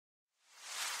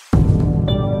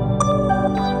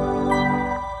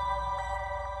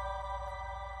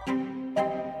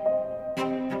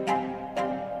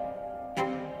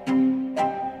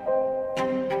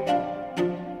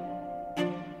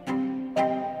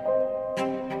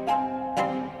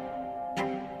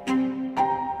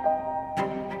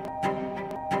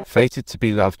Fated to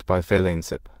be loved by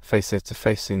villains,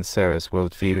 face-to-face in Sarah's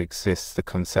worldview exists the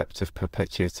concept of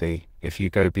perpetuity. If you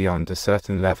go beyond a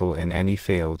certain level in any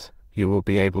field, you will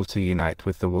be able to unite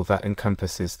with the will that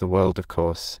encompasses the world. Of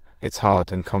course, it's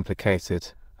hard and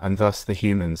complicated, and thus the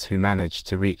humans who manage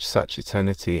to reach such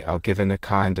eternity are given a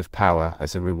kind of power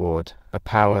as a reward, a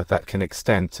power that can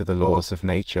extend to the laws of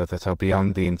nature that are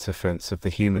beyond the interference of the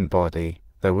human body.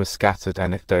 There were scattered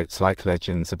anecdotes like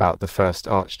legends about the first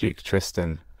Archduke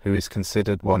Tristan, who is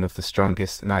considered one of the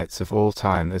strongest knights of all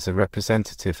time as a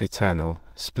representative eternal,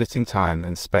 splitting time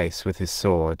and space with his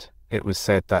sword. It was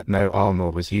said that no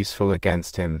armor was useful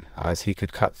against him, as he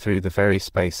could cut through the very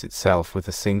space itself with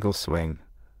a single swing.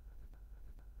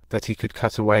 That he could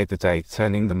cut away the day,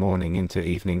 turning the morning into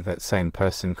evening. That same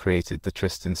person created the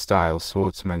Tristan-style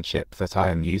swordsmanship that I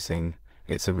am using.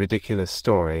 It's a ridiculous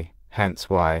story, hence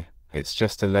why it's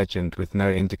just a legend with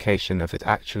no indication of it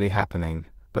actually happening.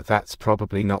 But that's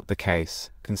probably not the case,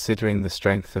 considering the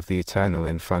strength of the Eternal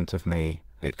in front of me.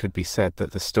 It could be said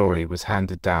that the story was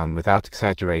handed down without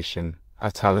exaggeration.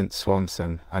 A talent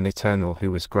Swanson, an Eternal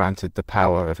who was granted the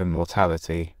power of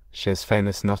immortality. She is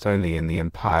famous not only in the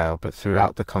Empire but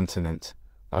throughout the continent.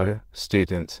 Oh,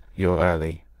 student, you're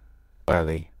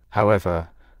early. However,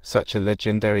 such a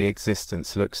legendary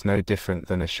existence looks no different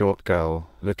than a short girl,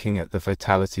 looking at the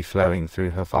vitality flowing through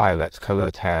her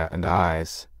violet-colored hair and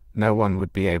eyes. No one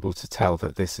would be able to tell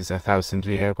that this is a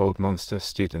 1,000-year-old monster.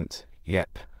 Student.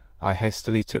 Yep. I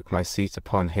hastily took my seat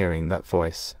upon hearing that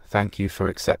voice. Thank you for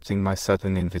accepting my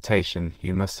sudden invitation.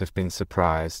 You must have been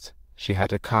surprised. She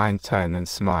had a kind tone and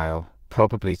smile,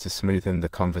 probably to smoothen the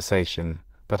conversation,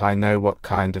 but I know what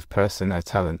kind of person her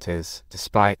talent is.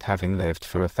 Despite having lived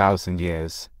for 1,000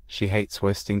 years, she hates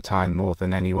wasting time more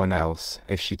than anyone else.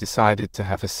 If she decided to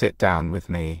have a sit-down with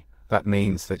me, that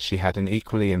means that she had an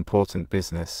equally important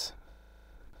business.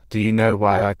 Do you know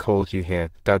why I called you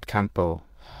here, Dud Campbell?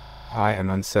 I am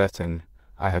uncertain.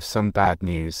 I have some bad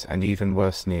news and even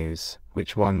worse news.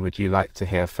 Which one would you like to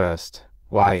hear first?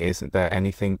 Why isn't there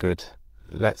anything good?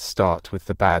 Let's start with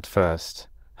the bad first.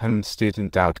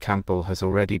 Student Dowd Campbell has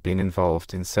already been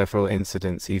involved in several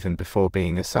incidents even before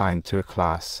being assigned to a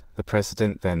class. The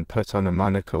president then put on a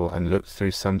monocle and looked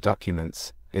through some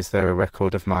documents. Is there a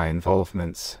record of my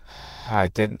involvements? I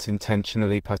didn't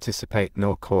intentionally participate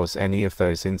nor cause any of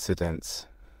those incidents.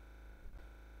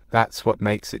 That's what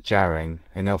makes it jarring.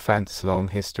 In Elfant's long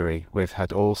history, we've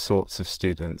had all sorts of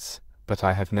students, but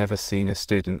I have never seen a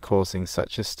student causing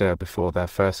such a stir before their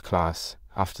first class.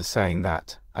 After saying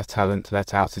that, a talent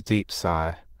let out a deep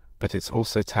sigh. But it's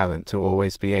also talent to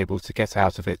always be able to get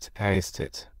out of it, isn't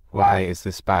it? Why is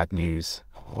this bad news?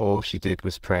 All she did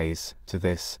was praise. To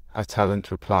this, a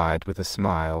talent replied with a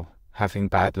smile. Having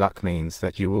bad luck means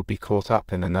that you will be caught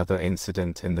up in another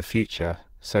incident in the future,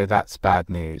 so that's bad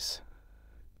news.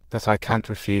 That I can't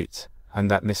refute,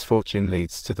 and that misfortune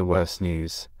leads to the worst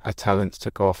news. A talent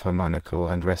took off her monocle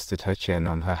and rested her chin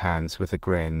on her hands with a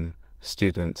grin.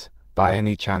 Student, by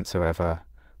any chance however?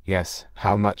 Yes,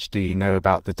 how much do you know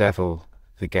about the devil?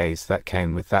 The gaze that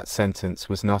came with that sentence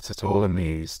was not at all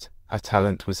amused. A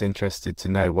talent was interested to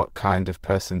know what kind of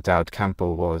person Dowd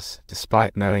Campbell was.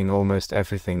 Despite knowing almost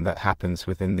everything that happens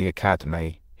within the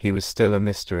academy, he was still a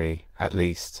mystery, at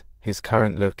least. His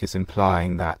current look is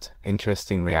implying that.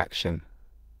 Interesting reaction.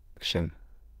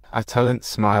 A talent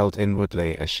smiled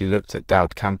inwardly as she looked at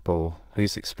Dowd Campbell,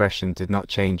 whose expression did not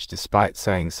change despite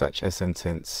saying such a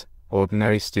sentence.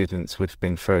 Ordinary students would have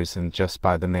been frozen just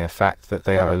by the mere fact that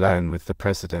they are alone with the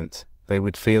president. They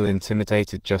would feel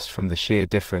intimidated just from the sheer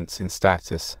difference in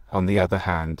status. On the other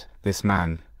hand, this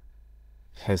man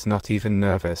is not even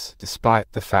nervous, despite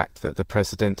the fact that the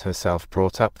president herself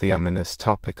brought up the ominous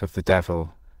topic of the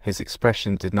devil. His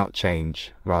expression did not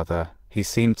change, rather, he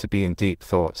seemed to be in deep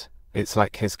thought. It's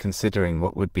like he's considering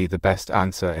what would be the best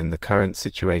answer in the current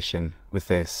situation. With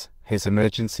this, his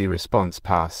emergency response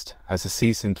passed. As a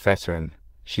seasoned veteran,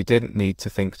 she didn't need to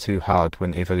think too hard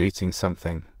when evaluating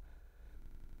something.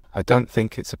 I don't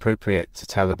think it's appropriate to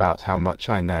tell about how much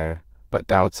I know, but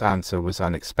Dowd's answer was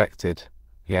unexpected.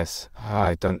 Yes,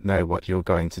 I don't know what you're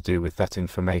going to do with that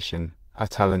information. A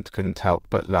talent couldn't help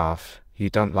but laugh. You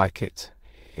don't like it?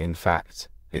 In fact,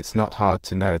 it's not hard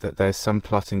to know that there's some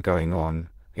plotting going on.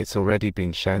 It's already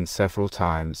been shown several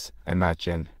times.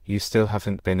 Imagine, you still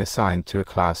haven't been assigned to a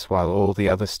class while all the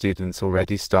other students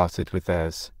already started with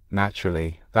theirs.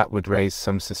 Naturally, that would raise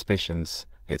some suspicions.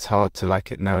 It's hard to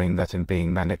like it knowing that I'm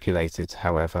being manipulated,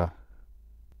 however.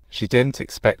 She didn't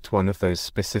expect one of those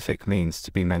specific means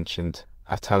to be mentioned.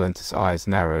 A talent's eyes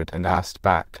narrowed and asked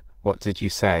back, what did you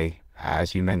say?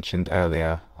 As you mentioned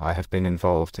earlier, I have been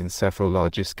involved in several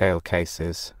larger-scale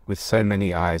cases. With so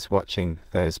many eyes watching,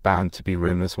 there's bound to be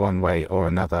rumors one way or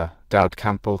another. Dowd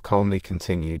Campbell calmly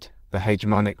continued. The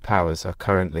hegemonic powers are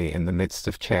currently in the midst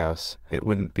of chaos. It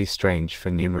wouldn't be strange for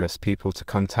numerous people to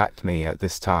contact me at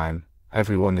this time.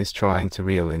 Everyone is trying to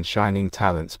reel in shining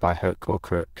talents by hook or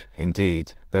crook.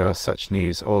 Indeed, there are such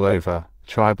news all over.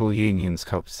 Tribal unions,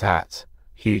 that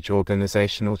huge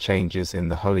organizational changes in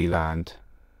the Holy Land.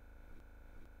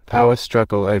 Power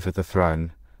struggle over the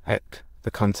throne.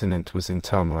 The continent was in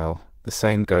turmoil. The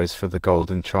same goes for the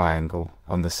Golden Triangle.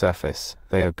 On the surface,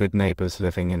 they are good neighbors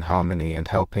living in harmony and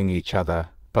helping each other,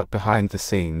 but behind the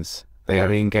scenes, they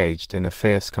are engaged in a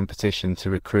fierce competition to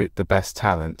recruit the best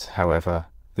talent. However,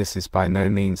 this is by no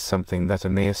means something that a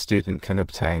mere student can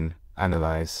obtain,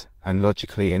 analyze, and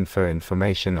logically infer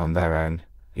information on their own,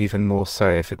 even more so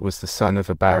if it was the son of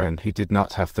a baron who did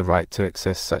not have the right to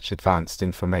access such advanced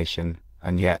information,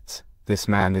 and yet, this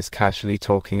man is casually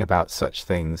talking about such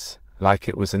things, like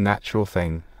it was a natural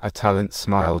thing. A talent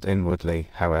smiled inwardly,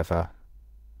 however.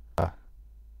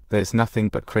 There's nothing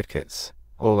but crickets.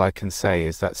 All I can say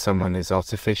is that someone is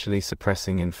artificially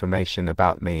suppressing information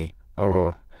about me,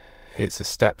 or it's a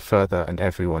step further and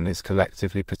everyone is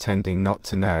collectively pretending not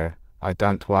to know. I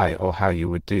don't why or how you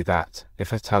would do that.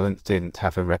 If a talent didn't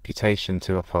have a reputation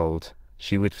to uphold,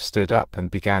 she would have stood up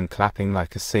and began clapping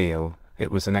like a seal. It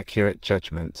was an accurate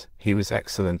judgment. He was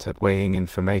excellent at weighing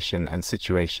information and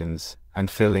situations,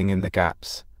 and filling in the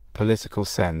gaps. Political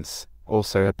sense,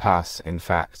 also a pass. In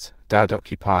fact, Dad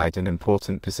occupied an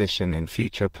important position in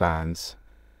future plans.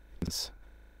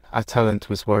 Our talent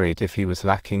was worried if he was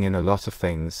lacking in a lot of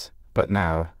things, but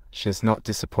now, she's not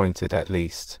disappointed at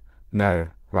least. No,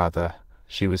 rather,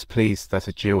 she was pleased that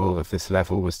a jewel of this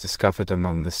level was discovered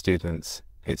among the students.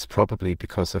 It's probably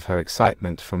because of her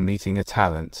excitement from meeting a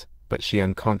talent, but she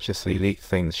unconsciously leaked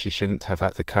things she shouldn't have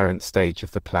at the current stage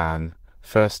of the plan.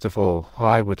 First of all,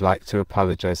 I would like to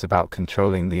apologize about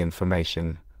controlling the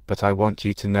information, but I want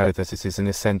you to know that it is an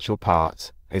essential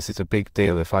part. Is it a big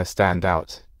deal if I stand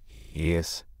out?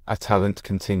 Yes. A talent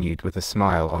continued with a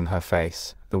smile on her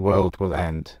face. The world will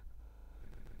end.